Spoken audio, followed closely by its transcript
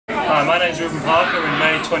Hi, my name is Ruben Parker. In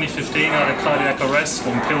May 2015, I had a cardiac arrest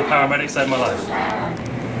and Peel Paramedics saved my life.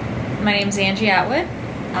 My name is Angie Atwood.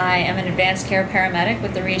 I am an advanced care paramedic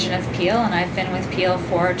with the region of Peel, and I've been with Peel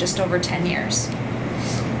for just over 10 years.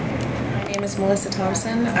 My name is Melissa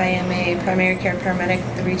Thompson. I am a primary care paramedic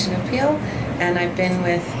with the region of Peel, and I've been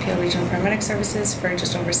with Peel Regional Paramedic Services for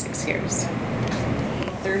just over 6 years.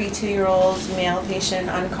 32-year-old male patient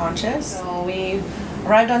unconscious. So we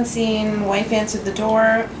arrived on scene, wife answered the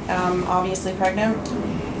door, obviously pregnant,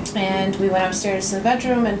 and we went upstairs to the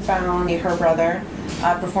bedroom and found her brother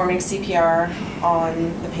performing CPR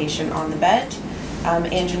on the patient on the bed.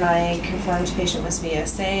 Angie and I confirmed the patient was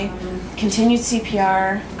VSA, continued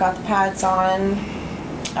CPR, got the pads on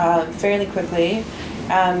fairly quickly,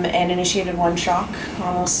 and initiated one shock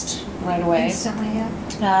almost right away. Instantly,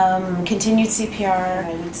 yeah. Continued CPR,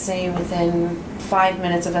 I would say within 5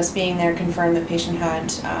 minutes of us being there, confirmed the patient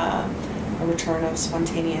had a return of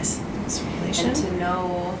spontaneous circulation. And to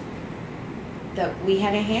know that we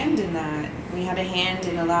had a hand in that, we had a hand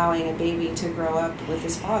in allowing a baby to grow up with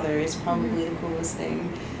his father is probably the coolest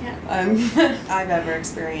thing I've ever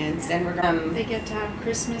experienced. And we're they get to have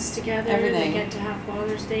Christmas together, everything. They get to have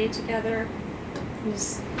Father's Day together.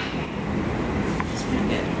 It's pretty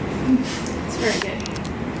good. It's very good.